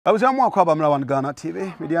I was more about Mcbrown Ghana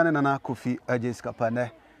TV, Mediana Nana Kofi Addo Kapane,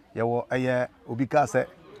 Yawo Aye Ubikase,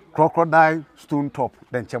 Crocodile Stone Top,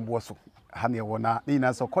 then Chemboso, Hania Wana, Nina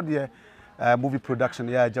Sarkodie, movie production,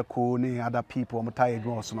 yeah, Jakuni, other people, Matai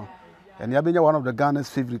Gosno. And you've been one of the Ghana's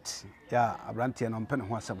favorites, yeah, Abrantian on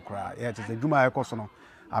Penhuasam cry, yeah, it's a Juma Cosono,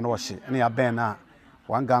 and wash it, and yeah, Bena,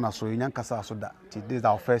 one Ghana so in Nkansah so that this is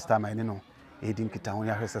our first time I know, 18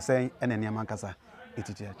 Kitaunia, has saying, and then Nkansah.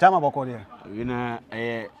 Ititia chama bokodia ina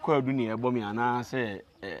kwadu ni ebomi ana se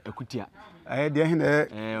akutia de hine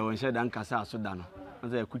won she dan kasa so da no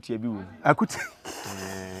se akutia bi wo akutia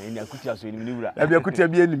ina akutia so ni wura e bi akutia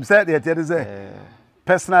bi enim se de te se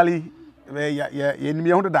personally ye enim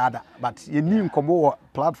ye hu dada but ye ni nkomo wo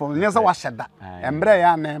platform nye se wa hyeda embre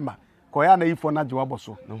ya na emba ko ya na ifo na jewa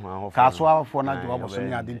boso ka so afo na jewa boso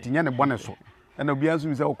ni ade ntinye ne bone so na obi azu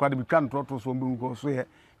mi se okwade bi kan trotro so mbi ko so ye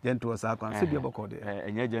gentle as I can see bokode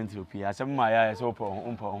enye gentle pia asem ma ya so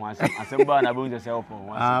umpo ho asem ba na bo se opo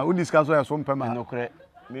ho we discuss so so mpema no kre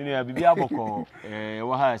me no bibi aboko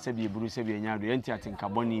wo ha se bi buru se bi enya do enti atenka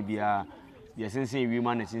boni bia ye sensen wi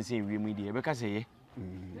ma na sensen wi mu di e beka se ye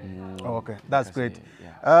okay that's great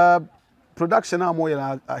production am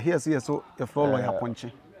here here so a floor lawyer punch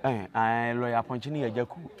lawyer punch ni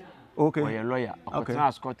Agyaku okay we lawyer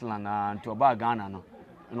akotana Scotland and to ba Ghana no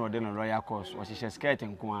no de no royal course o hye skirt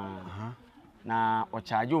nko na o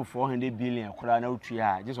charge 400 billion kura na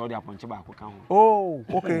utua just all the aponche ba ko kan ho oh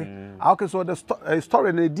okay okay so the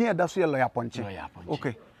story na din da so ye lawyer aponche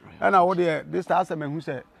okay and now this has me hu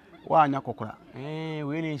say wa anya kokora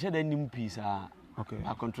we ni hye da nim peace okay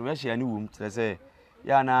a controversial ni wom tell say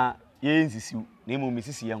ya na ye nsisiu na mo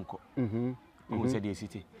misisi ye nko o say the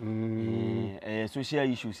city social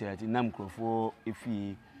issues at nam krofo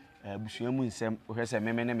efi busuamu nsem ohwese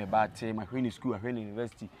meme ne me ba te ma hwe ni school ahwe ni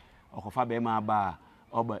university okofa be ma ba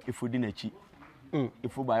oba efodi na chi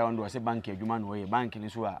efu ba yondo se bank adwuma no ye bank ni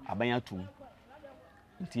so aban atum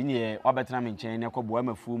nti ne obetra me nchen ne kobo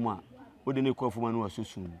amafu mu a ode ne kofu ma no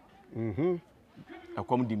asosun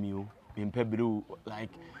akom dimio mpe bere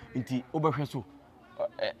like nti obehwe so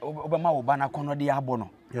obema wo ba na kono de abo no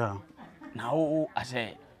yeah now I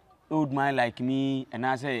say old man like me and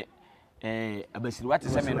I say abasiri what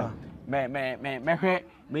is me no me hwe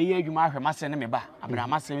me ye adwuma hwe masene me ba abra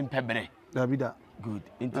masene mpebere Davida good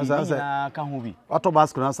inti na ka ho bi auto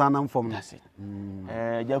basket na sanam form that's it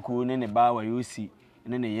Agyaku ne ba wa yosi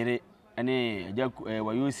ne yere ene Agyaku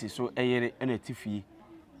wa yosi so eyere ene tifie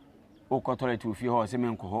o ko toilet ofie ho se me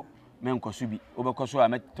nko so bi obekoso a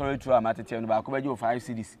me toilet a matete no ba ko beje 5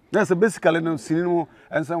 cedis that's basically no sinu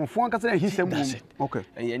and some fun ka say hisem okay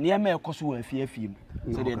ne me ekoso wa afie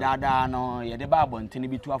mu se de dada no ye de ba abontene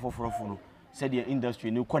bi tu afoforofo no se de industry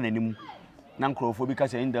ne ko nanim na nkrofo bi ka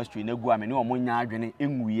say industry na gu ame ne omonya adwene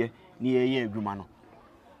enwuye ne ye adwuma no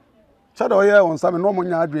Shatta Wale on some no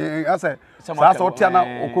monya adwene ase sa so tia na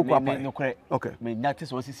okoko apa okay me nyate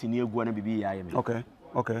so sisi ne egu na bibi ya ye me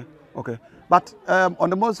okay but on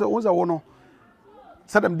the most was a wono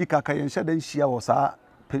sadam dika ka yen shada nhia wo sa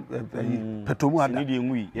petomu ada ni de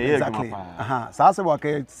enwi ye adwuma pa sa se wa ka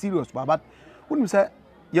serious but wonu say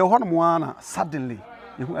ye ho no mo ana suddenly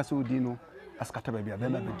you who aso di no askata ba bia be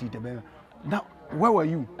Bediide be now where were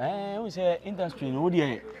you we say industry no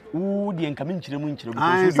de nka me nkyire mu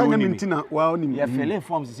because you dey mintina wa oni ya fele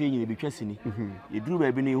forms say nyina betwasini ye duru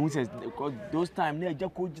ba bi no who say those time na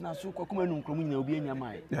Agyaku gina so kwakoma nu nkromu nyina obi anya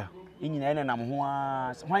mai yeah nyina ene nam ho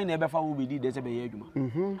a hwan na ebefa wo Bediide se be ye adwuma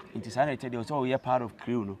nti sa na tede so we part of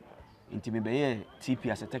crew no nti me be ye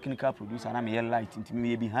TP as a technical producer na me ye light nti me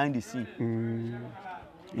ye behind the scene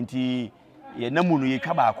nti ye namu no ye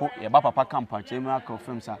twa baako ye ba papa campa chema ka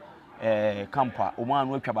films campa o ma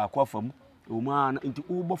no atwa baako afam o ma nti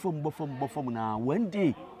o bofam na one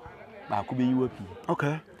day baako be yiwa pi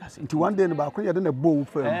okay nti one day no baako ye de na bow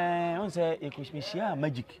film on say e kushmishia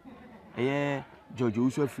magic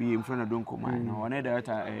Jojo so free in front of Donko man no one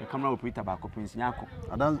director camera operator baako Prince Nyako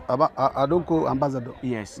Adonko ambassador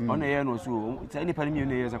yes on air no so any person me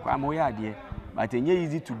no years am o ya de but it's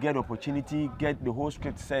easy to get opportunity get the whole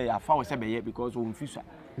script say I found say be because we fisher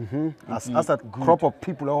as a crop of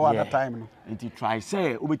people all that time no and try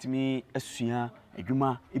say obetimi asua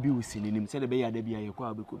adwuma ebi wosininim say the be ya da bia ye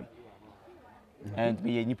kwa bekobi and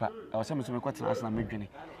be nipa o say me so me kwatena asna medwene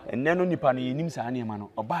enne no nipa no yenim sa na ma no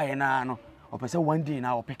oba ye na no opese one day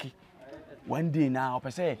na opeke one day na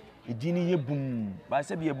opese edini ye bum ba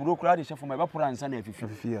se be buro kura de chefo ma be pora ansa na afifi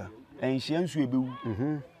en hia nsu ebewu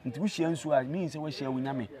nti wo hia nsu a mean say wo hia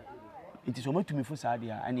wunyame nti so matumi fo sa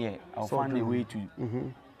dia ane I find a way to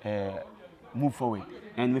move forward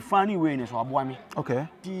and me find a way so aboa me okay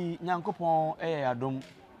ti nyankopon adom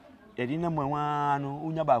yɛde na mwa no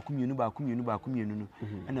unya ba akumienu no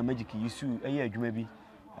na magic yisu ɛyɛ adwuma bi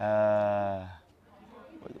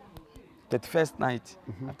 31st night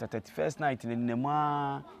after 31st night ne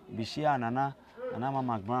ma bi share nana mama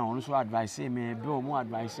Mcbrown also advise me bro mo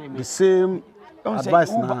advise me the same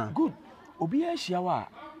advice na good obi a share wa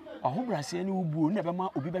ahobrase ne ubuo na be ma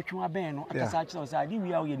obi betwe aben no akasa akira say ade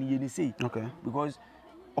wi a ye ne say okay because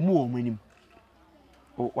omo manim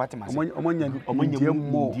what am I saying omonya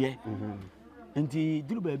mo enti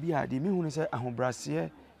duru ba bi a de me hu ne say ahobrase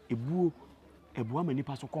ebuo amani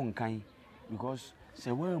pa so konkan because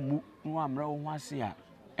say wa mu no amra wo ase a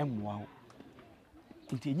emmoa ho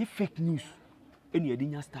enti enye fake news eni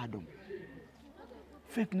adinya stardom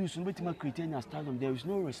fake news no betima create enya stardom there is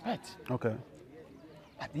no respect okay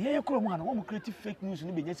but ye kro mu ana wo create fake news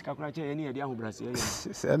no be nya sika kra che eni ade ahobrase ye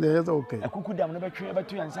say na yes okay akuku dam no betwe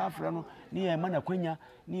beto yansa afra no ne ye ma na kwanya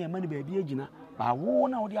ne ye ma ne ba bi agina ba wo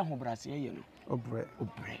na wo de ahobrase ye no obre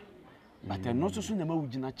but no so na ma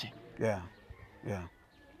wugina che yeah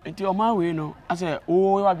enti o ma we no ase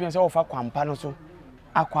o wa bi se o fa kwampa no so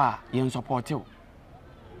akwa ye support o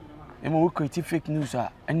emo we create fake news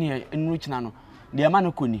a ene enu china no de ma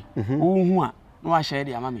no koni wo hu a no wa share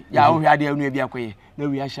de ama me ya wo hwe ade anu bi akoye na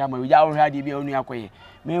wi a share ma ya wo hwe ade bi anu akoye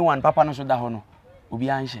me one papa no so da ho no obi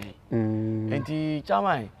an share enti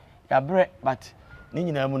chama ya bre but ni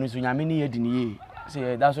nyina mu no so nyame ne yedi ne ye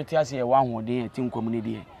se da so ti ase ye wa hoden ti nkom ne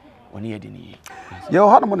de oni yedi ne ye yo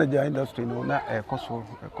how mo na ja industry no na ekoso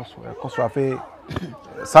afi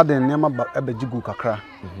sudden nema abejigu kakra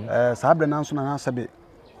sabre na nso na sabe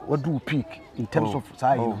what do peak in terms of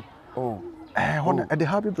say you know at the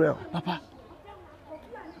happy braille papa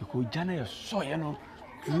ko jana ya so ye no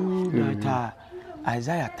through that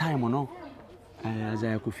Isaiah time no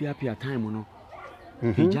Isaiah Kofi apia time no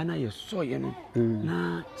jana ya so ye no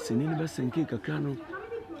na senini ba senke kakra no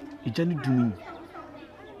ijani dumi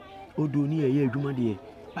odoni ye adwuma de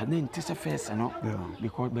but then it is a face no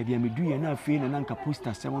because baby me do ye na fe na nka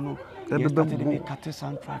poster sem no ye started me cut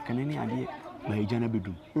soundtrack and any ade ba ijana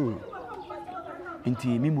bedum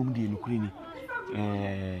nti mi mum de nukuri ni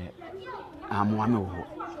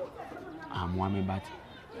amuame but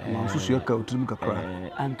susu ka utrim kakra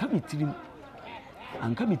anka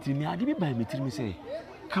mitrim ade bi ba mitrim say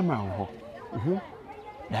camera ho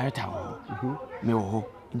director ho me ho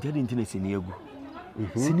nti de internet ni egu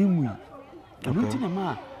sinimu nti na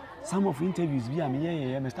ma some of interviews bi am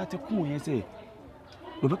ye me start ko ye say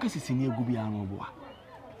obeka sini egu bi anu boa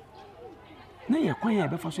na ye kwan ya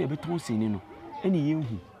be fa so ye beton sini no eni ye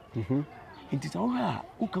hu nti sa wo ha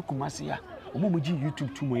uka kumasi ya omomuji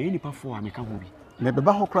YouTube tumo ye nipa fo ameka ho bi me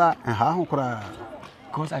beba ho kra ha ho kra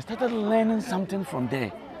because I started learning something from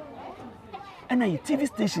there and I TV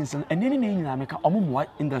stations and any na ameka omomo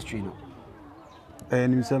industry no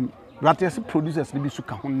nim some rather producers be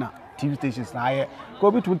suka ho na TV stations na aye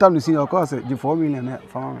ko bi tun time see of course the 4 million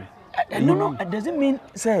for me no it doesn't mean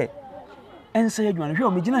say and say you hwe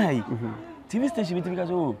o me gina hai TV station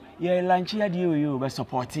because oh yeah lunch ya dey you be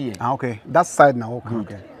support here okay that side now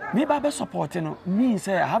okay me ba be support no means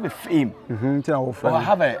say I have a fame or I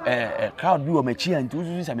have a crowd bi o ma chi and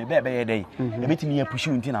you say me be ye dey e betimi ya push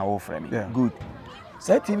until na wo frame good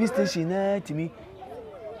say TV station na timi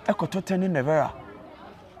ekoto 10 nevera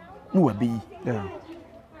no wa be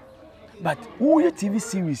but who your TV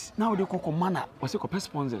series now they call mana was ko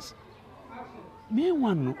sponsors me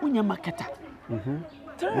one no unya marketer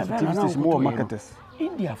TV more marketers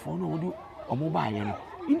India for no do o mobile no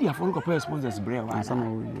India for no ko sponsors brand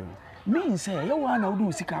means say you wan na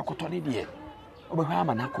do sika akoto ne de obehwa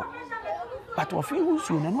amanako but of you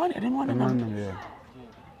so no one no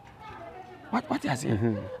what you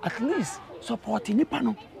say at least supporting nipa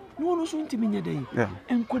no no so ntimi nya dey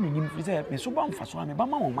enko ne nim fi say me so ba mfa so me ba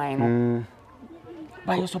ma wo man no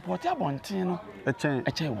ba you support abontin no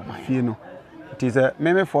eche wo man fie no it is a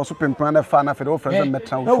meme for super plan fan na fe do friend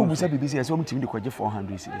metra wo bu say BBC say o mtimi de kwaje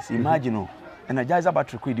 400 cedis imagine no energizer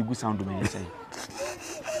battery ko dey good sound me say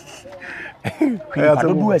I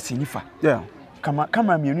don't do a sinifa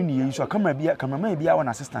camera me no ni so cameraman bia one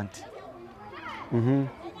assistant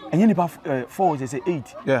and you nipa 4 say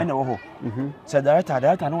 8 and wo ho say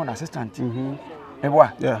director no one assistant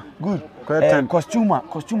good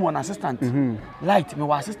costume one assistant light me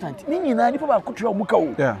one assistant ni nyina nipa ba kotwe omuka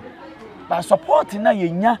o but support na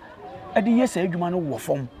yenya e de yesa adwuma no wo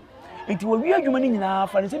fom enti wo wi adwuma ni nyina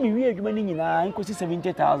fa say me wi adwuma ni nyina enkosi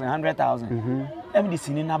 70,000 100,000 every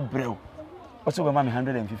sini na brew also be ma me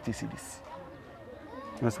 150 cedis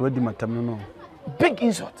that's what the matam no big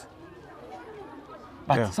insult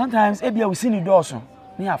but sometimes ebia we see the doors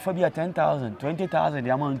me afa bi 10,000 20,000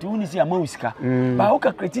 the amount you see amount sika but how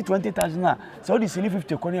can create 20,000 na so the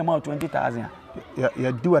 50 kono amount 20,000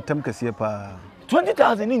 ya do attempt kase pa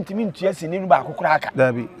 20,000 intimi ntua sini no ba akokora aka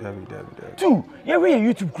dabi two ye we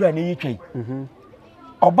YouTube kura na yitwen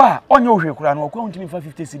oba onye ohwe kura na okwa ntimi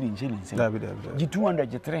 50 cedi ncheli nse dabi gi 200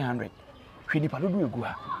 gi 300 hwe ni padodo egu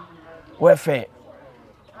ha we fe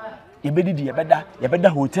ye Bediide ye beda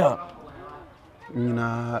hotel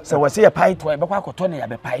nyina so we say pai to e be kwa akoto na ya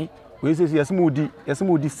be pai we say yes mudi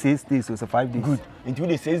 6 days so 5 days good into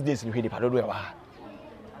the 6 days ni hwe ni padodo e wa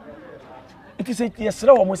it is yes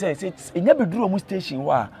ra wo say enya beduru omu station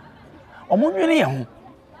wa omu nwene ye ho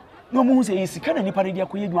no mu say sika na nipa de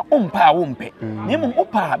akoye dwuma ompa a wo mpe na mu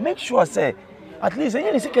opa make sure say at least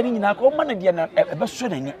enya ni sika ni nyina ko ma na de na ebe so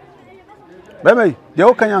na ni bemei de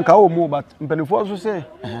o kan yanka wo mu but mpanifo so say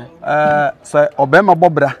say obema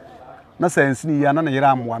bobra na sense ni ya na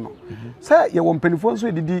yera amwa no say ye wo mpanifo so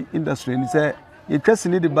edidi industry ni say ye twase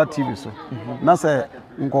ni de ba TV so na say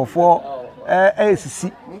nkofo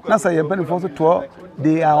sisi na say ye mpanifo so to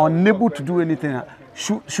they are unable to do anything.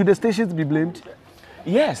 Should the stations be blamed?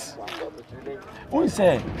 Yes. We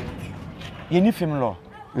say you need film law.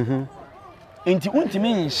 Enti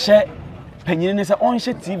untimi nhye panyine ne say on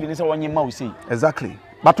hye TV ne say wonye ma we say. Exactly.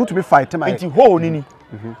 But to be fight my enti ho nini.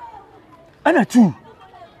 Ana two.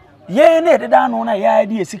 Ye na ededa no na ya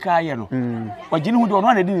de esika aye no. Wagine hu de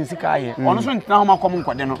ono na de esika aye. Ono so ntina ho makom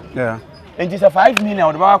nkwade no. Yeah. Enti say 5 million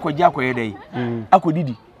o de ba akwaji akoye dey.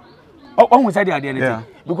 Akodidi. On say the idea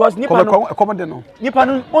because nipa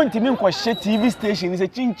no ontimi nkwahye TV station is a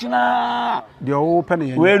chinchina the open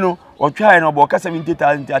here we no or try no boka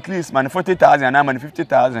 70,000 at least man 40,000 and man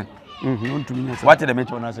 50,000 what the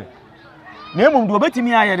metro na say name do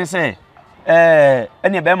betimi aye de say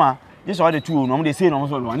ene bema this all the two no dey say no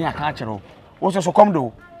so no ani aka akere wo so come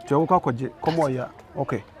do je wo kwaje come oya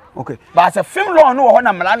okay but as a film law no ho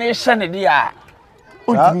na mala na hye ne dia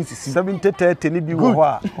 70-30 ni bi wo ho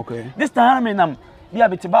a okay this time me nam bia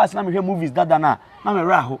betibas na me hwe movies dada na me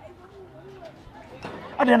raho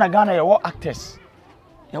ade na Ghana ye wo actors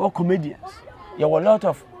ye wo comedians ye wo lot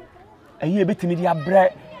of ayi betimi dia bre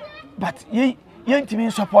but ye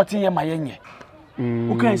ntimi support ye ma yenye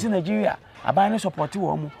o kan si Nigeria aban ne support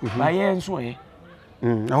wo mu ba ye nso ye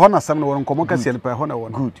ho na sam no won komo ka sie pa ho na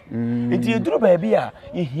won good enti eduru ba bia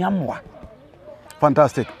ye hiamwa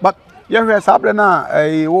fantastic but yeah, sabre na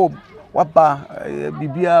wo waba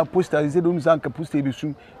bibia poster is do nzanka poster bi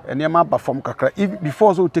su enema ba from kakra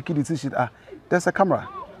before so take decision there's a camera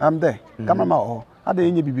I'm there cameraman oh ade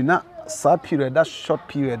enye bibi na sa period that short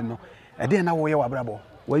period no e dey na wo ye wabrabo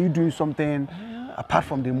were you doing something apart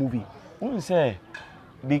from the movie who say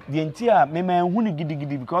the entire me hu ni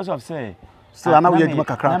gidigidi because of say so na wo ye duma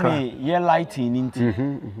kakra na me ye lighting nti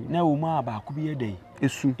na wo ma ba ku bi ye dey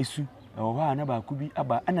esu oh ha na ba ku bi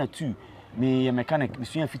aba ana two me ye mechanic me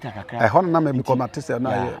suya fita kakra hono na me become artist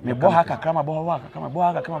na ye me bo ha kakra ma bo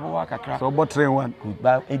ha kakra so bo train one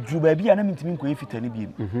ba edru ba bia na mintimi nko efita ne bi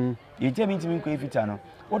ye je mintimi nko efita no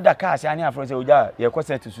o da car se ani afro se oja ye ko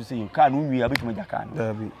set su se you car no nwi abetuma ja car no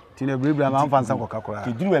dabi tine brebra ma fansa ko kakra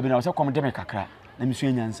edru ba bi na o se kom de me kakra na me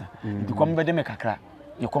suya nyansa ndi kom be de me kakra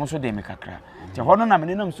ye kom so de me kakra je hono na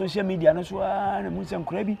me na social media no so na mu se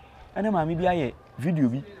nkura bi ana ma me bi aye video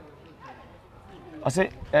bi I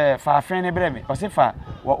say fa friend e breme I say fa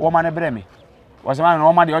wo ma ne breme I say man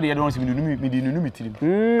no ma de ode don se mi dinu mi tirim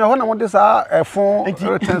ho na won sa efon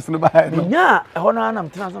returns no ba no nya ho na anam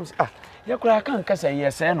tena sam ye kura kan kasa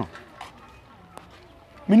ye se no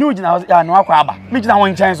mi nu gina ya no akwa aba mi gina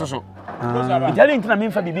won chan so ijali ntina mi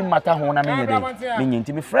mfa bibi mata ho na me ye dey me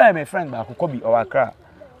nyenti mi friend ba akokɔ bi o akra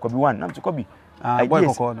kobi one nam to kobi boy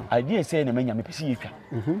kokɔ no idea say na menya me pesi yetwa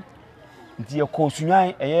nti ye ko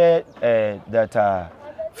sunyan that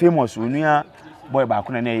famous onua boy ba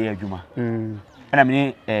ko na ye adwuma na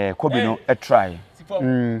me ni kobi no try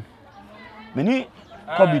me ni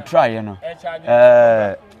kobi try no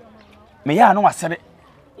me ya no wasere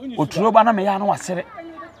oturo ba na me ya no wasere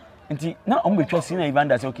nti na o betwa sin na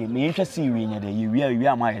Evander say okay me yetwa sin wi nya de ye wi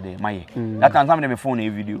ama ye de maye that time me phone na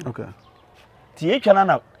video okay ti yetwa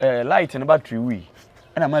na light no battery wi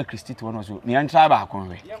na ma Christy to no so me yan try ba akon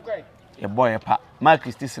we a boy pa my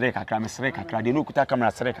Christy sere kakra me sere kakra de no kuta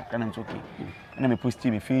camera sere kakra na okay na me post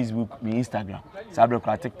me Facebook me Instagram sabre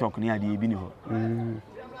kwa TikTok ni ade bi ni ho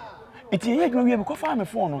iti ye gwa wi me ko fa me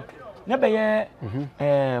phone no na be ye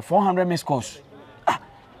 400 missed calls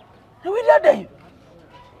na we that day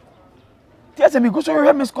ti ase me go so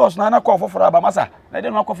we missed calls na call for aba masa na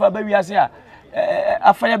de no call for ba wi ase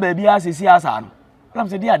afaya ba bi ase si asa no lam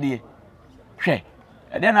se di ade hwe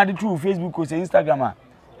e de na de through Facebook or Instagram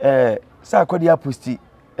Sarkodie posti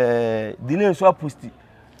delay so post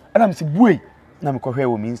and I'm say boy na me ko hwe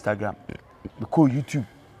wo me Instagram me ko YouTube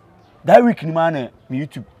that week ni man me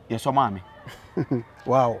YouTube yes so ma me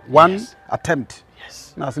wow one attempt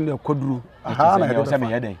yes na sin dey kodru aha na dey say me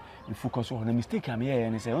head you focus on the mistake am here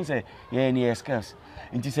and say on say yeah ni excuse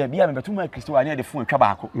nti say bia me beto ma Kristo ani dey phone twa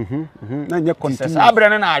baako na nye continue sabre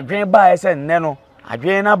na adwen ba say nne no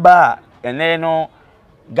adwen na ba ene no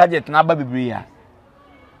gadget na ba bebre ya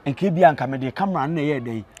enke bia nka me dey camera na ye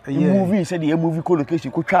dey movie say the movie co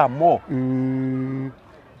location ko twa more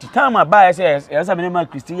the time I buy say yes I mean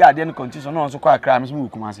Kristo ya dey no continue no so kwa akra me so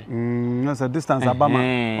kumasi no so distance abama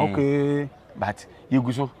okay but you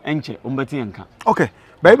go so enche ombeti enka okay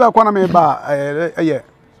baby akwana me ba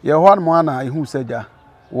ye ho an mo na ihu seja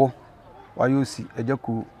wo wayosi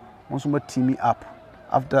ejaku wonso ma team up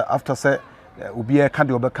after say obi e ka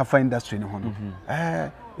de obeka fa industry ni ho no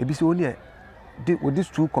ebi se oni with these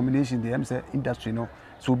two combination the say industry no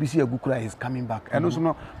so obi see agukura is coming back and also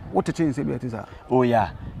no what to change say be it oh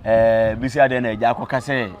yeah bi see ade na eja akoka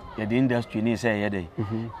say ye the industry ni say ye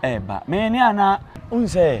dey ba me ni ana un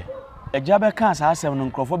say eja be kan sa asem no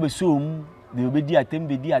nkrofo be so de obedi atem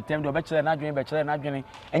de obekere na adwen bekere na adwen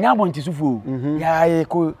enya abonti sufu ya ye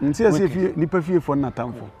ko nti se fie nipa fie fo na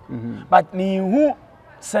tamfo but ni hu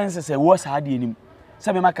sense say wo sa ade enim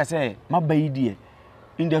se be maka say mabaidi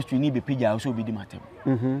industry ni be pija so obedi matem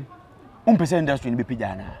pese industry ni be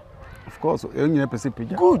pija na of course enyina pese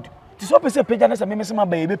pija good ti so pese pija na se me se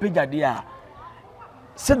mabayi be pija de a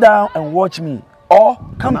sit down and watch me or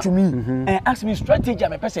come to me and ask me strategy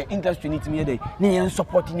me person industry need me dey na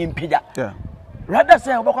support ni mpija yeah rather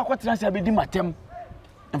say obakwa kwatran say be di matem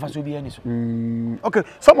emfa so bi ani so okay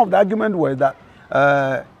some of the argument was that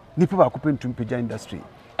nipa ba kopin to mpija industry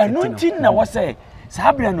and no tin na what say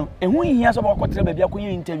sabre no ehun hia so obakwa kwatran ba bia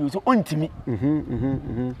koye interview so ontimi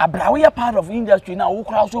abrawe ya part of industry na wo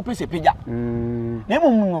kra so pese pija na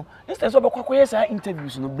emum no instead so obakwa koye sa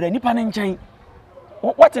interviews no bra nipa ne nchen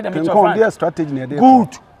what is the matter of their strategy near there good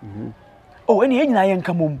oh any nyina yen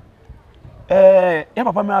kamom ya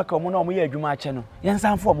papa me aka mo na mo ye adwuma ache no yen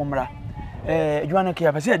sanfo mo mra adwuma no ke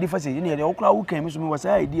ya pese adi fase ne ye okura wo kan mi so me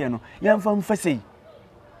wasa idea no yen fam fase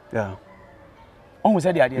yeah on we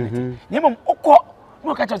say the idea ne nyemom okọ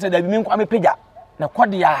no ka cha say da bi me nkwa me pega na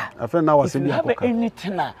kode ya afa na wase bi akoka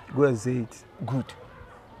anything go and say it good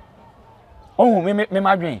oh me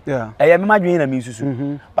madwen yeah me madwen na me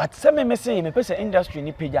susu but say me say me pese industry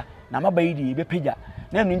ni pega na mabayidi be pega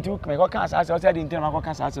na no nti me ko kan asa say dey ntin ma ko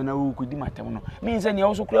kan asa na wu kudi matem no me say ne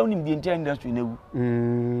also kura unim dey industry na wu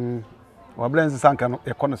wa blends sanka no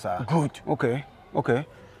e kono sa good okay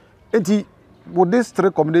enti with this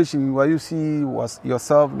three combination where you see was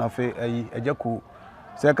yourself na fe ejaku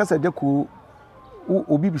say ka say ejaku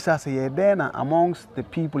obi bisa say ye there na amongst the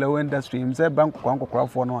people in industry him say bank kwankokra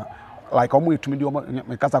for no like omo etumi di omo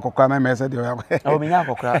me kasa kokra na me say de o me nya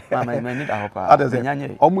kokra ma need ahopa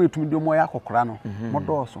nya omo etumi di omo ya kokra no mo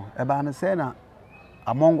do so e ba na say na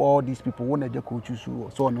among all these people won ejaku choose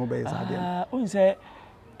so no be say there o say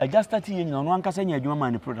I just started yin no ankasa nya adwuma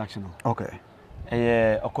man production okay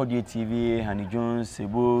Kojo TV, Honey Jones,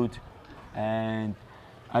 Sebot, and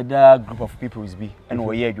other group of people is be. And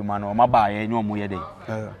we hear Juma no, my buy no more day.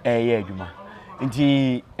 Yeah, Juma.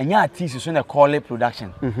 Inti enya artist so na call it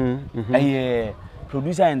production.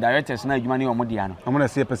 Producer and directors na Juma ni omo dia no. I'm gonna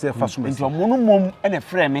say person first one. Inti omo no mom e na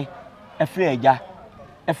frɛ me, e frɛ Agya,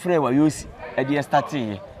 e frɛ Wayosi, e dey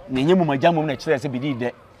starting. Na nyɛ mom Agya mom na kyerɛ sɛ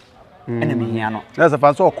Bediide. Ena me hia no. That's a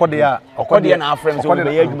fan so Okode na afrɛ so be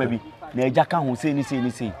yɛ Juma bi. Na Agya ka ho say ni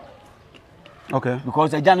okay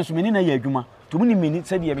because Agya no so meni na ye adwuma to muni meni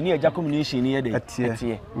say de meni Agya communication ni ye de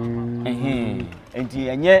etie enti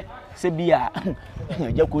enye se bia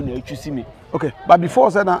Agya ko na atwisi me okay but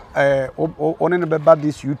before say na one ne be bad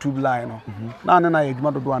this YouTube line no na ye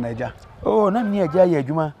adwuma dodo na Agya oh na meni Agya ye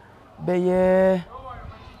adwuma be ye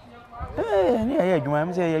ni ye adwuma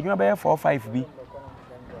me say ye adwuma be 4-5 bi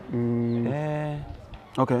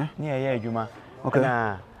okay ni ye adwuma okay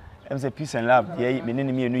na say peace and love yeah me ne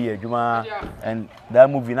me enu ye adwuma and that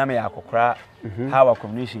movie na me akokra how our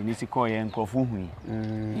communication is call ye nkrofu hu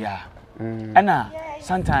yeah and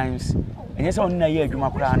sometimes enye say onna ye adwuma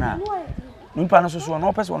kra na nimpa no so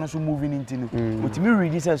no person no so moving into no but me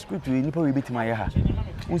read this script we nipa we betima ye ha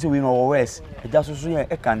unse we no west Agya so ye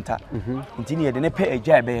e kanta ntini ye de ne pe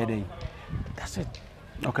Agya e be ye dey that's it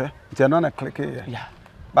okay it's another click here yeah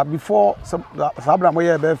but before sabra mo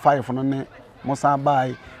ye be 5 no ne Mosa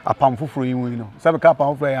buy a palm for you know. Some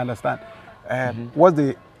capam for I understand. What's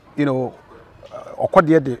the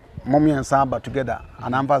Okode the mommy and Samba together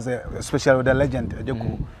and Amba's especially with the legend.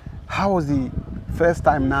 How was the first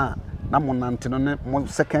time now na mo nante no ne mo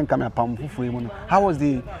second camera pam fufu mu no how was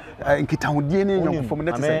the nkitahudie ne nyom from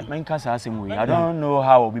next say man ka sa asem we I don't know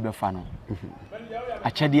how obi be fa no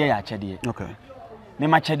achede ya achede okay me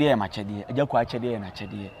ma chede ya ma chede agya ko achede ya na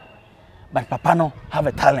chede but papa no have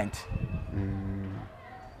a talent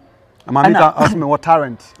amamika ask me what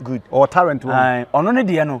talent good or talent one ono ne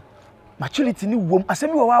de no maturity ni wom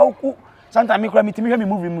asemi wo wa ku sometimes me kura me timi hwe me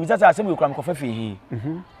movie mu za asemi wo kura me kofa fe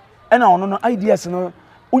ena ono no ideas no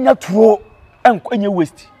unya tuo enye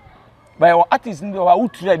waste by our artist ndi wa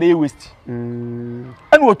utura be waste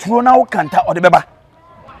ena wo tuo na wo kanta o de beba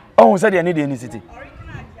oh say de ne city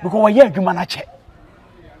because we adwuma na che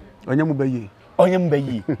onye mu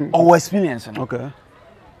bayi o experience no okay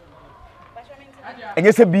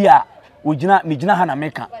enye se bia wo gina me gina ha na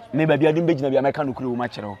meka me ba bia dim be gina bia meka no kure wo ma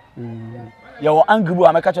kire ho ya wo angle bu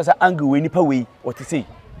ameka cho say angle we nipa we what to say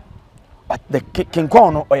but the King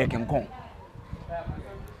Kong no or King Kong.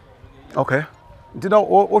 Okay. Did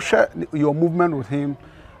I share your movement with him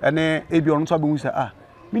and then ebi on so be say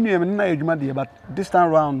me na adwuma de but this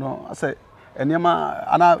time round no I say enema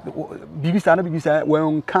ana bibisa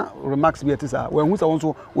when can remarks be atisa when hu say won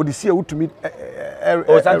so wo de see wotumi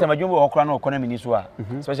o santa madwumbo okra na okona mini so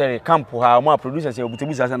especially camp ha mo producers e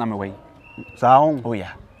obutebusa say na me wai sa on oh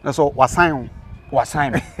yeah so wasan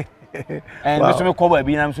and so me cover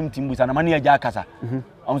bi na so timbusa na mani agya akasa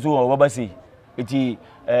am so wo baba say eti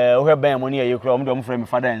o he ben money e kura o frame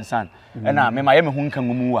father and son na me ma ye me hu nkan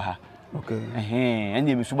mu wa ha okay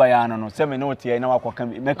ende me suba ya no se me no tie na wakoka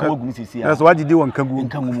me ka ogum sisi ya so wagidi won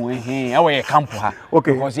nkan mu e wo ye camp ha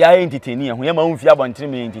okay because ya entertain hu ye ma hu fi abontre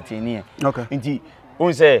me entertain okay enti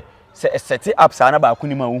on say set up sa na ba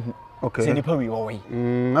kuni ma hu okay se nipa wi wo we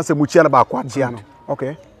na se mu chia na ba kwa chia no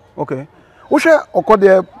okay wo share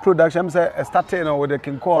Okode production say starting with the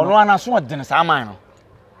King Kong ono ana so den sa man no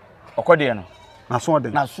Okode no na so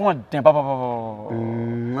den papa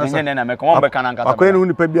na me come on be kan an kasa akoye no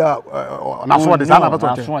nipa bia na so den sa na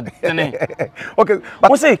beto den okay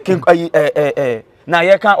but say King na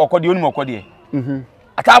ye kan Okode oni Okode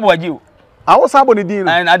atabo agi o awo sabo ni din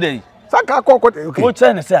na dey saka Okode okay wo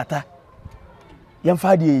che ne say ata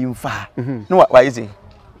yemfa de yemfa no wa yizi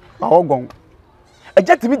awo gon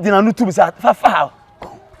Agya TV dina no tubi sa fa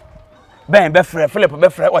ben be frɛ Philip be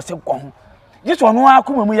frɛ wase gon jiso no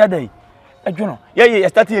akoma mu yadai adwono ye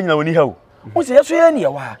start ye nyina woni ha o wo se yeso ye ne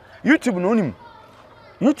wa YouTube no nim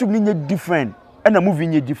YouTube ni nye different and a movie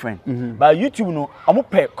nye different but YouTube no omo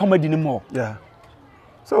pe comedy ni more yeah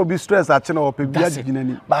so be stress at na o pe bia gina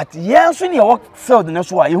ni but ye so ne work field ne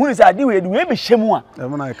so a ye hu se ade we be hyemu a e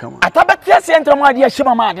na kama atabete ase entramo ade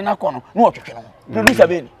hyema ma ade na kɔ no na otwetwe no producer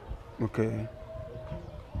be ni okay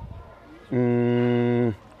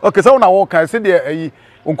okay so na walk I say the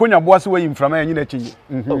onkonya boase we inframa yanyi na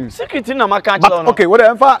chinyi secret na maka chelo no okay we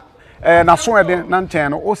dey fa na so ede na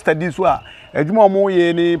nchen no o study so a adwuma omo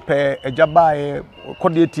ye ni pe Agyaba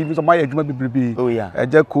Kojo TV so my adwuma bibribi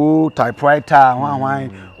Agya ko typewriter hwan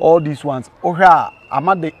all these ones o hwa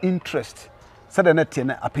ama the interest said the net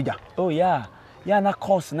na apija oh yeah na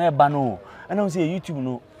course na eba no and I say YouTube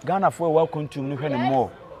no Ghana for welcome to no hwe no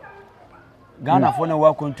more Ghana for no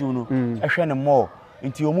welcome to no hwe no more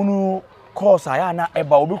nti omunu course aya na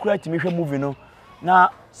eba obi kura timi hwe movie no na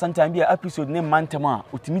sometime be episode ne mantem a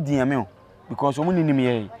otimi diame o because omunu nim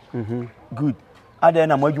ye good ade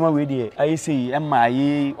na madwuma we de ayi sei emma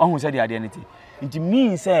ayi ohun se de ade nti nti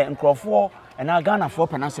mean say nkrofo na Ghana for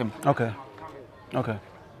penasem okay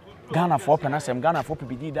Ghana for penasem Ghana for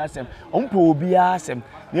Bediide asem ompo obi asem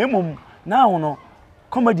na emom na no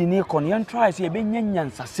comedy ni kon yan try say be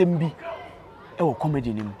nyanyansasem bi e wo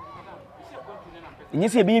comedy ni mu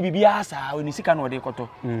nyese be bibia asa oni sika na ode koto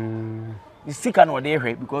the sika na ode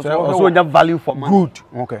hwe because also nya value for money good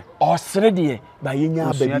okay osre de ba yenya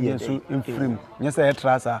abadi so inframe nyese e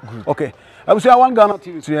trasa okay abusu one Ghana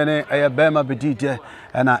TV so ye ne e bema Bediide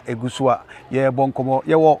na egusu a ye bonkomo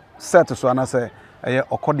ye wo set so ana say e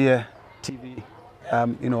Okode TV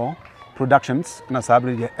you know productions na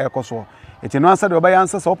sabri de ekoso etino ansa de oba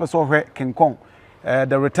yansa so person hwe King Kong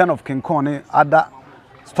the return of King Kong ne other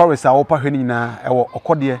stories are opa hweni na ewo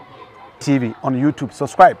Okode TV on YouTube.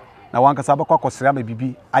 Subscribe na wanka saba kwa kosira me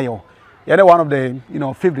bibi ayo yene one of the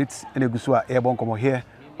favorites in Egusua Airborne Komo here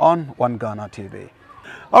on One Ghana TV.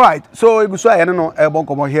 All right, so Egusua yene no Airborne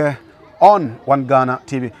Komo here on One Ghana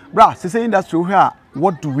TV. Bra, se say industry here,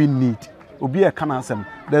 what do we need? Obi e kana asem.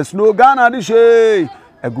 There's no Ghana this way.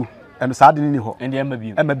 Egu and sad ni ho. And the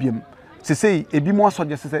Emabiem. Se say ebi mo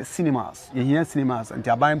suggest say cinemas. Ye here cinemas and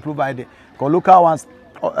buy provide ko local ones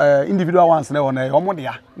individual ones na one omo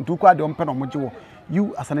dia ntu kwa de ompe no moje wo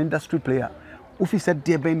you as an industry player Ufi said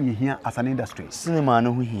dear Ben here as an industry. Cinema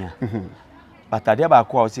no here. But I never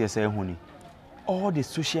call say honey. All the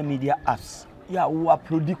social media apps, yeah, who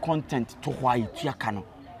upload content to why you can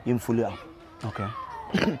in follow up. Okay.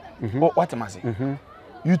 What am I saying?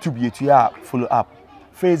 YouTube you follow up.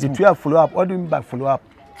 Facebook you follow up. What do you mean by follow up?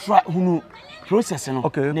 Try who process no.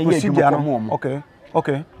 Okay. Okay.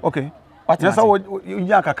 Okay. Okay. What yes,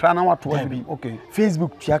 you akra na what okay.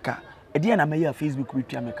 Facebook tiaka. E dey na me ya Facebook we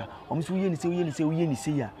tua meka. Omo so ye ni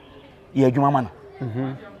say ya. Ye adwuma ma no.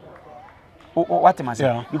 What am I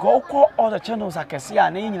saying? Because all the channels I can see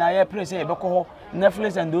and then I press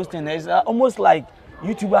Netflix and those things is almost like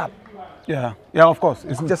YouTube app. Yeah, of course.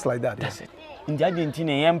 It's just like that. That's it. In the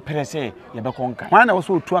Argentina, press you Why I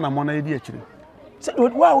also 2 and money actually. So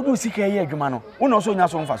why would you see here, Jumano? One also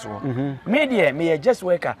not so fast. Media, me just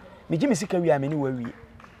worker. Me Jimmy Sika, we are many way.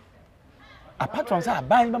 Apart from that,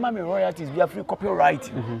 buying my royalties, we are free copyright.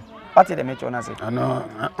 What did the metro say?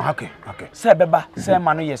 No, okay. Say beba, say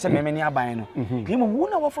manu yes, say me many are buying. Him who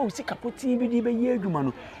know for Sika put TV be ye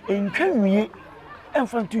Jumano. And can we in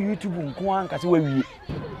front to YouTube and Kwan Kasi we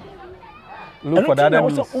look for that.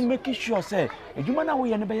 Also, make sure say a Jumana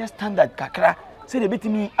we are never standard kakra. Say the bit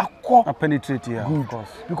me a penetrate here, of course.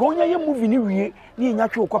 Because when you move in here, you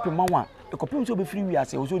natural copy mawa. The copy will be free. We are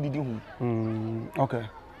say also did you. Okay.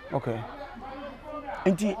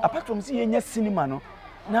 And apart from seeing your cinema, no,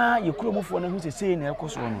 now you could move on who's saying a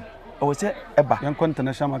cost one. Or say eba young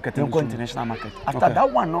international market. After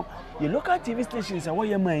that one, no, your local TV stations are where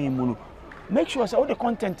you may make sure all the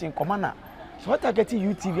content in command. So what I get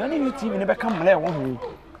YouTube, only YouTube never come there one.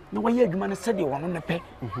 No way you man said you want to pay.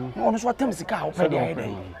 No one is what time is car pay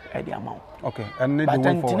the amount. Okay, and need but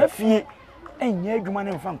until fear and you man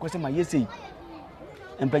in front question my yes.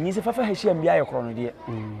 And Penny if I share me a chrono dear.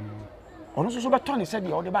 Also, but Tony said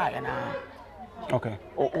the other buy and okay.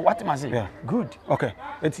 What am I saying? Yeah, good. Okay,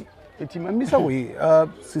 it's Miss Away,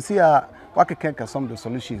 Cecilia. What can some of the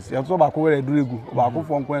solutions? You have to back where I do about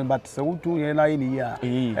Akufo, but so 2 years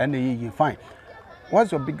and you fine.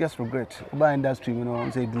 What's your biggest regret about industry? You know,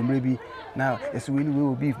 say maybe now it's really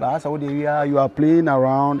will be fast. How you are playing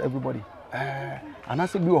around everybody. And I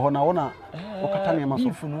said, you are now.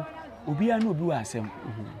 If no, Ubi I know do asem.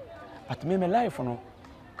 But me life no,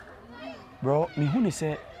 bro. Me who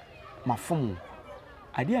say my phone.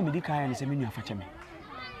 I did me the kind say me you fetch me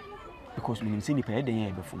because me say the pay the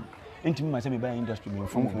year before. Into me myself me buy industry me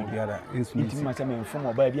from the other. Into me myself me from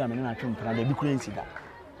or buy be am na twem plan dey be currency that.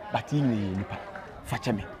 But you nipa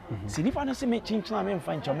fache me. See nipa no say me chinchin me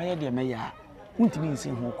mfa ncho me dey me ya. Untimi nsi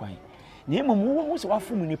ho kwan. Na emom wo so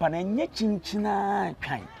wafom nipa na nye chinchina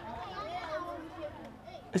twan.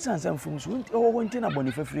 Esan sam fom so o wonte na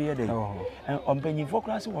boni fafiri ye dey. Ompanyin for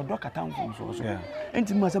class wo do katam fom so.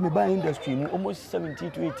 Into me myself me buy industry mu almost 70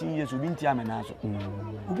 to 80 years obi ntia me na so.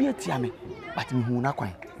 Obi atia me but me hu na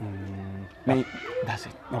kwan. That's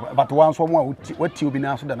it. No, but once someone what you be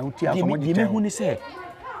now so that no tia someone you who say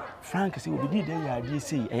Frank say Bediide ya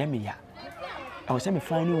say I am ya. I was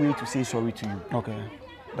finding a way to say sorry to you. Okay.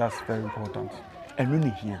 That's very important. And really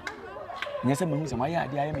here. Yes, I'm who I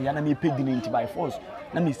am ya na me pay the by force.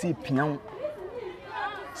 Na me say piano.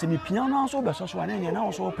 Say me piano so be so so and na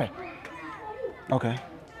also pay. Okay.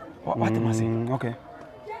 What am I saying? Okay.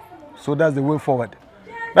 So that's the way forward.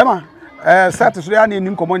 Bema Saturday today ani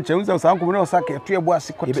nim common che unse san komo na osaka etuebo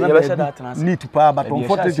asikotena need pa but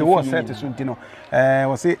unfortunately was set so ntino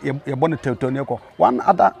was say ye born teutonia ko one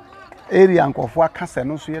other area nkofo akase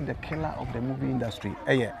no so ye the killer of the movie industry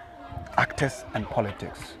actors and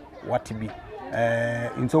politics what to be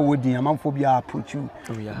into wodi amanfo bia approach you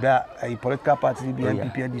that a political party be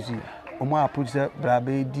NPP DC omo approach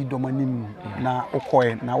brabe di domanim na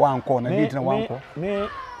okoe na wanko na date na wanko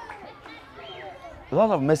a lot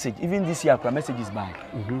of message, even this year, our message is back.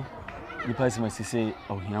 The person must say,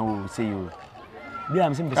 oh, here will say you. Yeah,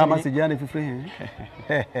 I'm saying, message, if you free.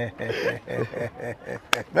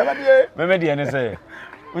 Remember, say,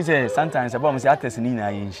 we say sometimes about Mr. Artist in India.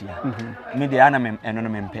 Me the anime and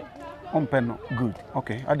on pet. On pen, good.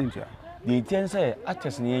 Okay, I didn't hear. The intent say,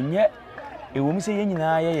 artist in yet, a woman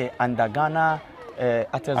say, under Ghana,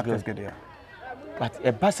 artist good. But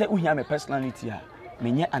a person who have a personality.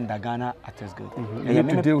 Me under Ghana artist good. You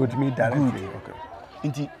to deal with me directly. Okay.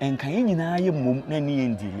 Inti enkan na ye mom na ni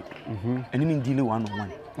endili. Eni me deal one on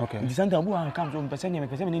one. Okay. Inti santa bu an come so person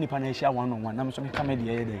me ni pa na share one on one. Na me so me come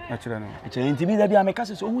dey here dey. Actually no. Actually inti bi da bia me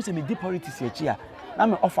kase so who say me di politics echi a. Na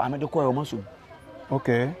me offer me de call o maso.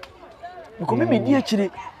 Okay. Because me di echi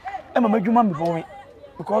e ma madwuma me for me.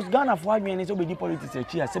 Because Ghana for adwen ni so be di politics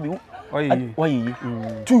echi a se bi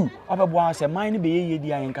Oyi. Two, obeboa say mine be ye di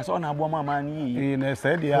ayen kasa ona abo mama ni ye. Na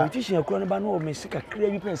say dia. Politician akro no ba no me sika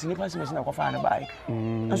kra bi person ni pass me na kwafa na bai.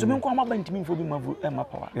 Na so me nko amaba ntimi mfo bi ma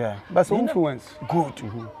power. Yeah. But so influence. Good.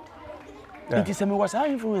 It is me was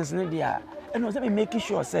influence ni dia. And was making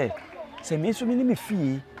sure say me so me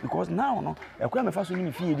fee because now no ekwa me fa so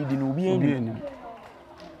me fee di na obi eni.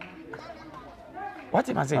 What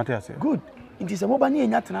am I saying? Good. It is a mobile near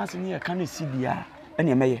Nathanas near can see the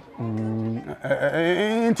any may.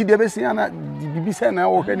 Into the best, and be sent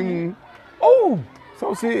now. Oh,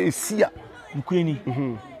 so say, see, you queenie.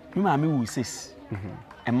 You mammy who says,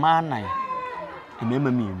 a man, a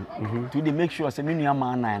member me to they make sure as a minion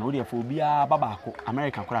man, and would for be a babako,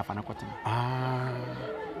 American craft and a cotton.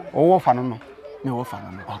 Oh, fun. No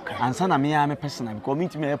fun. Okay. And son of me, I'm a person. I'm coming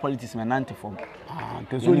to me a politician and antiform.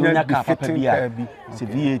 Because you need to be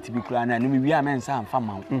severe to be crying, and we are men, some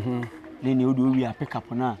farm. Then you do we are pick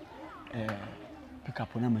up on a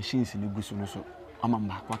machines in the Gusuno. I'm a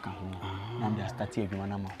back home. I'm just starting one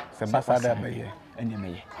more. Sebasa by and you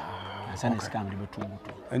may. Son is coming to two.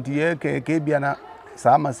 And the year Kabiana,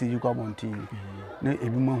 Sama see you come on team. No, every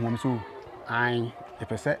month so. I,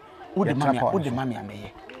 if I say, would the mammy I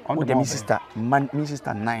may. On the sister, my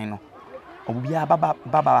sister 9. Obia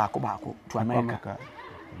Baba Akobako to America.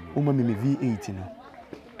 Woman me V18.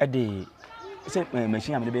 A day. Say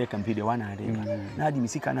machine am the be campaign the one a day. Na di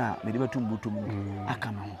misika na me dey tumbu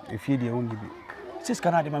aka ma ho. E fie dey won bi. Sis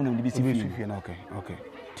kana dey mam na dey be fie. Okay.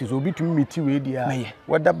 Tis obi tumi meti we dey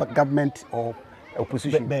whether government or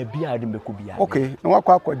opposition. Ba bia dem be ko bia. Okay, na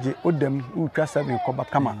wakwa akwaje odam utwa 7 koba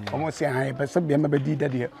kama. Omo se han be se bia ma Bediide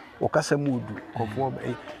de o kasa mu odu kofo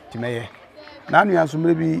timeye. Na anu yanso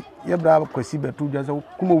mre bi ye bra kwasi betu dwa se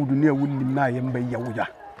kuma odu ne awunim na ye mba ye woja.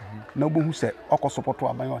 Na obohu se okosopoto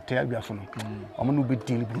aban hotel Agya so no. Omo no be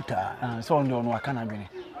deal brutal. So on no aka na dwene.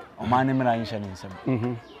 O man ne mra nsha ne nsem.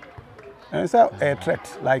 And so a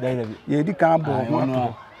threat like ye di kan bo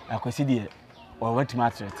no akwasi de o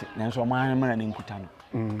watima threat na nso o man mra ne nkuta no.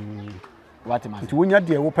 Watima. Ti wonya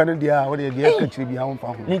de wo pene de a wo de ka kire bi ha won fa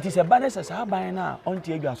ho. Ni ti se ba ne se sa ban na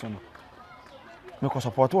onti Agya so no. Me ko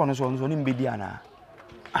support wo no so ni mbedi ana.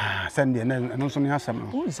 Send the no so ni asem no.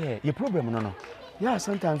 Who say your problem no. Yeah,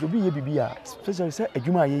 sometimes obi ye bibia, especially say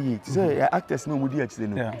adwuma ye say actors no mudi akire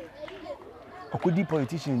no. Yeah. Akodi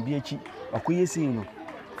politician bi achi, akoye sei no.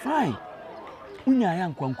 Fine. Unya ya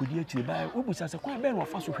nkwankodi akire ba, obusa se kwa be no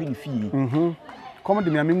fa so hwe ni fie. Come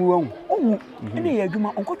de me amemu wa hu. Owu, ene ye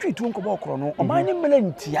adwuma, onkotwe tu onko ba okro no, oman ni mela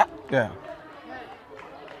ntia. Yeah.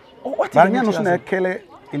 What is no so na kele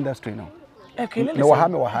industry no. Ekele no wa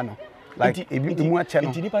no. Like imu a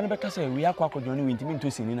channel. Enti nipa no beka say we akwa akwadwoni we ntimi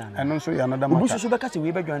nto sini na. Eno so ya another matter. Obusu so beka say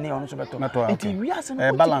we bedwane ono so beto. Enti we ase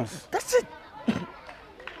no balance. That's it.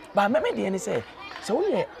 But me dey any say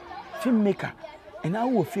we filmmaker and now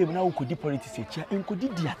we film now we could politics here and could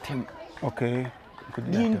di atem. Okay.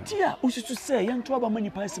 Could di ntia ususu say yan to aba mani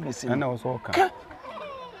pass me say. Na was okay.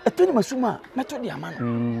 Atoni masuma meto di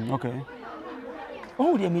amana. Okay.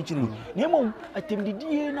 Oh, dear Mitchell. Nemo, attended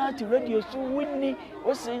the night radio so winning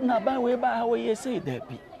or say, na by way by how you say that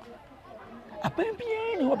be. A baby,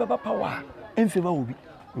 what about power and favor will be.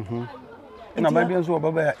 And a baby, so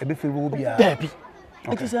about a bit favor will be a baby.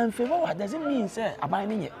 It is unfavor, what does it mean, sir? I'm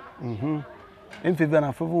buying it. In favor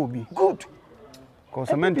and favor will be good.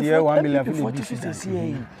 Because I meant here 1 million for this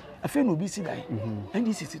year. A friend will be see that. And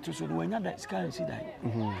this is it, so when that sky see that.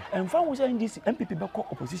 And found was in this MPP back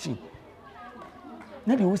opposition.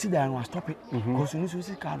 Na dey see that and stop it because you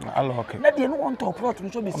see card. Okay. Na dey no want to plot no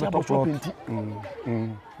so be see about shopping.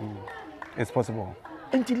 It's possible.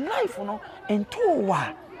 Until life no ento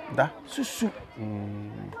wa da susu.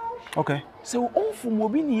 Okay. So on from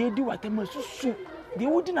obi ni edi watem susu. Dey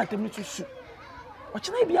wodi na tem susu. O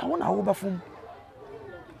chena bia wo na wo ba fom.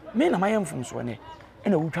 Me na mayem fom so ne. E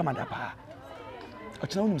na wutwa madapa. O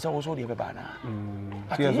chena woni misa wo so dey be ba na.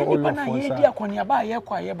 Yes, all of us. Ye dia kwani aba ye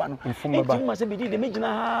kwa ye ba no. Enti ma se Bediide me gina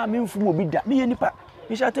ha me mfum obi da. Me ye nipa.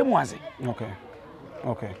 Me sha temu ase.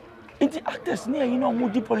 Okay. Enti actors near you know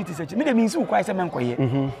mudi politics. Me dey mean say kwai se men koye.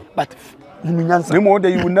 But me nyansa. Me mo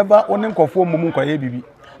dey you never onen kofo mumu koye bibi.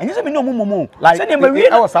 And say me no mumu. Like say me we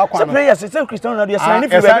I was akwa. Say prayers say Christian na dey sign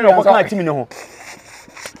if you be no come team no ho.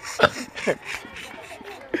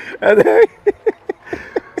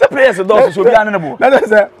 Say prayers do so bi anabo. Na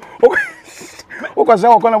say o ko say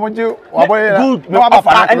o ko na moji wa boy no aba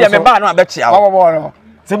fa and me ba no abechia. No.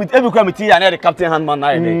 so me ebi kura me ti ya na the captain handman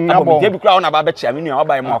na ide abo ebi kura ona ba be chia me nua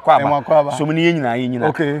oba mo akwa so me ne nyina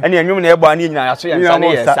nyina ene enwum na ebo ani nyina ya so ya nsa ne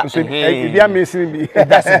yesa ebi amazing bi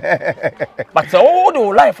that's it but all the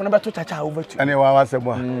life no beto chacha over to ene wa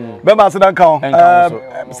wasebo be ma sedan kan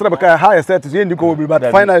sere be ka high set to ndi ko bi but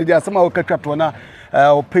finally dia sama o katwa na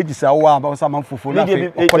o pages a wo aba so manfofo na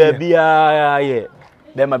fe bia ye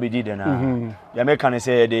dem ma Bediide na ya me kan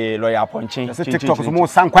say the lawyer Ponchin TikTok so mo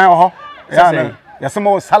sankwan ho ya na ya se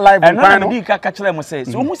mo sa live kwan no bi ka kire mo say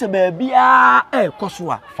so mo se ba bia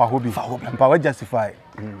koso a fa hobi mpa wa justify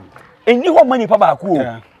eni ho mani pa ba ko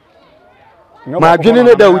ma adwene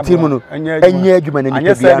ne da wuti mu no anya adwuma na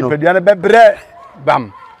nipa no bebre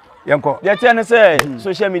bam yanko ya tiane say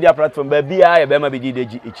social media platform ba bia ya be ma Bediide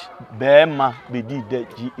GH be ma Bediide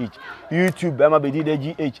GH YouTube be ma Bediide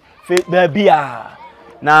GH ba bia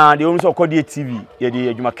na the only Sarkodie TV ye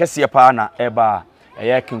de adwuma kese pa na eba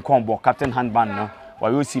eye kinkombo captain handband no wa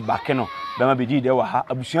yo si back no be ma Bediide wa ha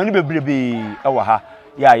abusuani bebrebe e wa ha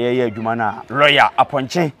ya ye adwuma na lawyer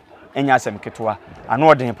Aponchin enya asem ketwa ano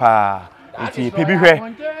odin pa nti pebi hwe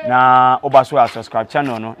na obaso a subscribe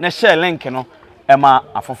channel no na share link no ema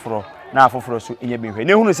afoforo na afoforo so enye bi hwe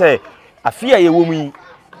ne hunu say afia ye wo mu yi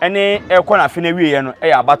ene ekọ na afi na wiye no e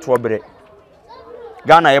ya abato obere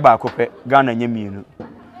Ghana ye ba akopɛ Ghana nyamienu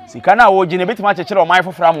sika na wo gine betima chekere o man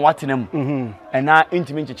foforo am watenam ena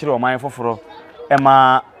intimi chekere o man foforo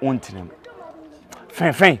ema wontenam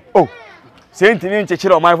fen oh se intimi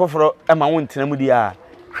chekere o man foforo ema wontenam di a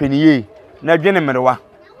hweniye na dwene merewa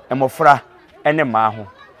emofra ene ma ho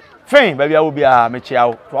fen ba bia wo bia mechia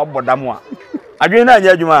wo to abodam a adwene na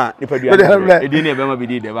anya adwuma nipadua edi na ebe ma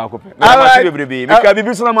Bediide ba akopɛ ma se bebrebe meka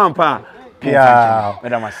bibi so na mampa yeah,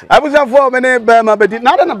 madam ase. Abuja for me be ma Bediide.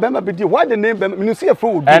 Na na be ma Bediide. Why the name be? Me no see a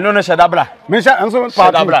fool. No Shatta Wale. Me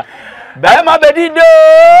Shatta Wale. Be ma Bediide.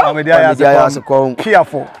 Media ya ko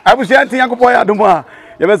careful. Abuja anti Yakobon Adom a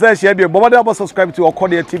ye be say share bi bomo dey subscribe to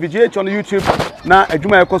Kojo TV GH on YouTube na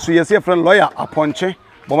adwuma e koso ye say friend lawyer Aponchin.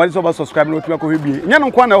 Bomo dey subscribe no tuma ko hwebie. Nya no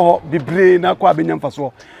kwa na ho bibre na kwa benya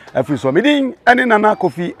mfaso afiri so. Me din ene nana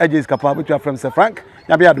Kofi Agyapong betu from Sir Frank.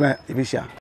 Ya be adom e bi sha.